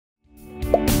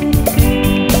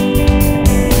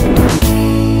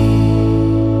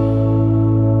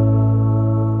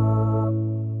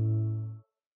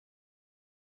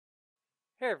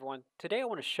Hi everyone. Today I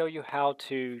want to show you how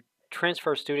to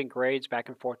transfer student grades back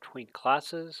and forth between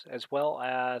classes, as well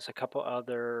as a couple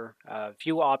other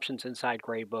view options inside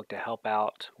Gradebook to help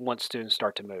out once students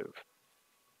start to move.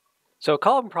 So a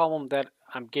common problem that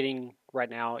I'm getting right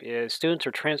now is students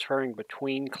are transferring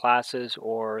between classes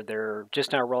or they're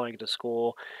just now rolling into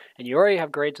school and you already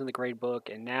have grades in the gradebook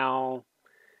and now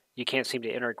you can't seem to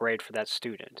enter a grade for that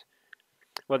student.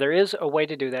 Well, there is a way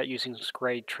to do that using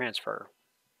grade transfer.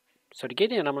 So to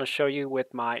get in, I'm going to show you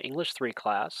with my English 3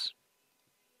 class.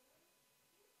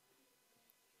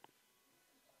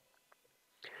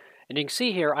 And you can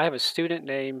see here, I have a student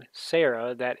named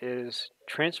Sarah that is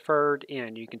transferred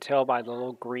in. You can tell by the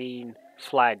little green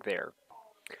flag there.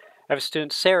 I have a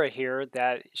student, Sarah, here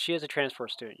that she is a transfer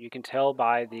student. You can tell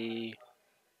by the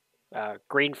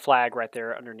green flag right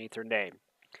there underneath her name.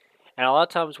 And a lot of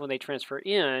times when they transfer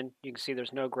in, you can see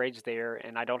there's no grades there,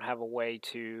 and I don't have a way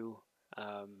to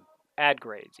add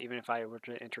grades, even if I were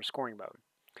to enter scoring mode.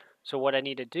 So what I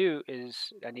need to do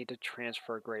is I need to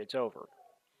transfer grades over.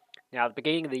 Now, at the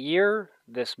beginning of the year,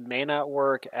 this may not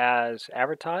work as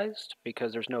advertised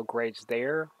because there's no grades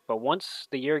there. But once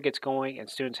the year gets going and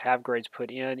students have grades put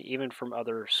in, even from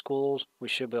other schools, we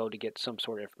should be able to get some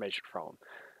sort of information from them.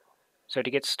 So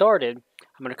to get started,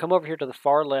 I'm going to come over here to the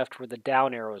far left where the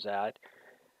down arrow is at.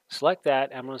 Select that,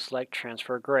 and I'm going to select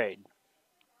Transfer Grade.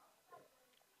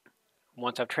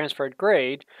 Once I've transferred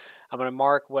grade, I'm going to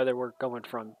mark whether we're going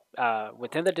from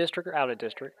within the district or out of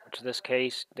district, which in this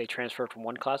case, they transfer from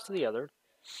one class to the other.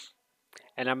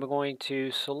 And I'm going to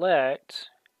select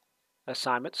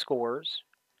Assignment Scores,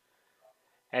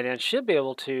 and then should be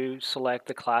able to select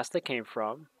the class they came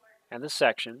from and the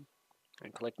section,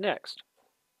 and click Next.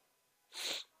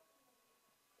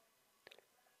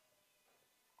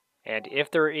 And if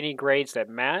there are any grades that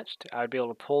matched, I'd be able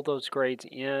to pull those grades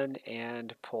in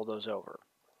and pull those over.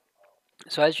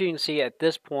 So as you can see at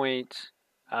this point,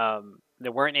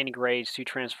 there weren't any grades to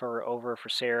transfer over for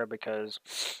Sarah because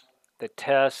the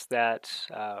test that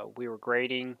we were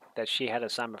grading that she had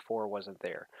assignment for wasn't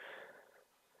there.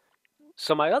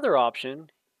 So my other option,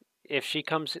 if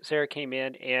Sarah came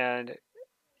in and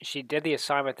she did the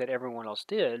assignment that everyone else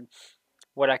did,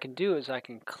 what I can do is I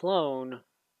can clone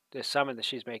the assignment that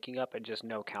she's making up and just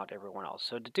no count everyone else.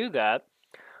 So to do that,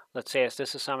 let's say it's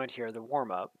this assignment here, the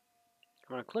warm-up.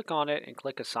 I'm going to click on it and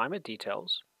click Assignment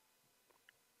Details.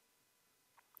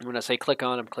 And when I say click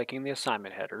on, I'm clicking the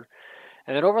assignment header.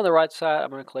 And then over on the right side, I'm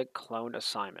going to click Clone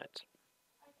Assignment.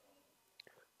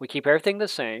 We keep everything the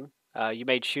same. You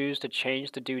may choose to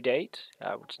change the due date,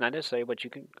 which is not necessary, but you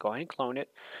can go ahead and clone it.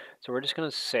 So we're just going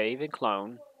to save and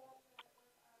clone.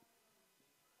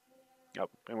 Oh,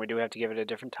 and we do have to give it a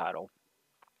different title.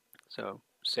 So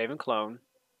save and clone.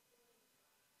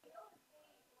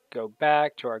 Go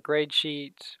back to our grade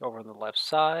sheet over on the left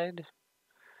side.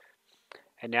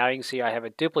 And now you can see I have a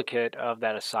duplicate of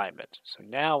that assignment. So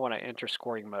now when I enter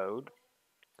scoring mode,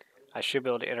 I should be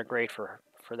able to integrate for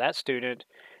that student.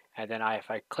 And then if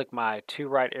I click my two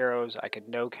right arrows, I can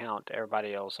no count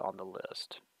everybody else on the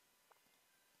list.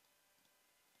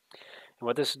 And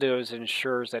what this does is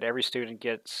ensures that every student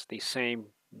gets the same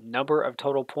number of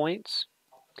total points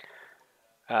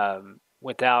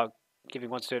without giving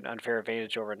one student an unfair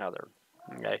advantage over another.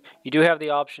 Okay. You do have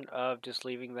the option of just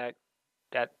leaving that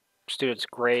student's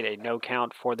grade a no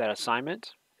count for that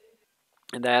assignment,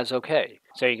 and that is okay.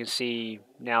 So you can see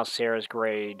now Sarah's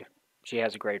grade, she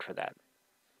has a grade for that.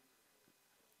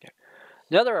 Okay.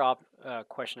 Another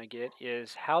question I get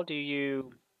is how do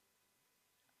you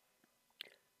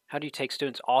take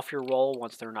students off your roll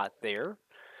once they're not there?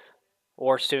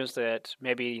 Or students that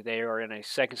maybe they are in a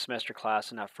second semester class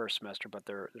and not first semester, but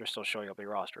they're still showing up on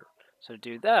your roster. So to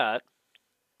do that,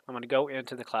 I'm going to go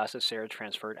into the class that Sarah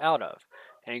transferred out of.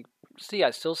 And see,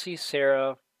 I still see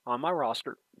Sarah on my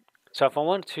roster. So if I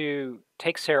want to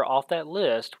take Sarah off that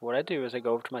list, what I do is I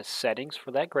go over to my settings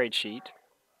for that grade sheet.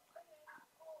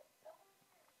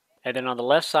 And then on the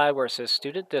left side where it says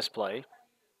Student Display,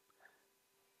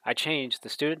 I change the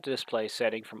Student Display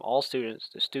setting from all students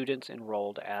to students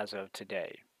enrolled as of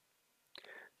today.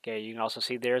 Okay, you can also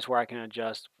see there's where I can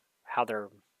adjust how they're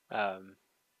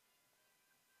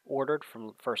ordered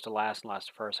from first to last and last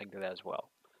to first. I can do that as well.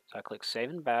 So I click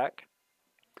Save and Back,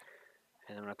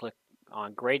 and then I'm going to click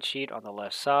on Grade Sheet on the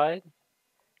left side.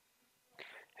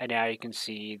 And now you can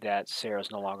see that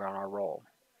Sarah's no longer on our roll.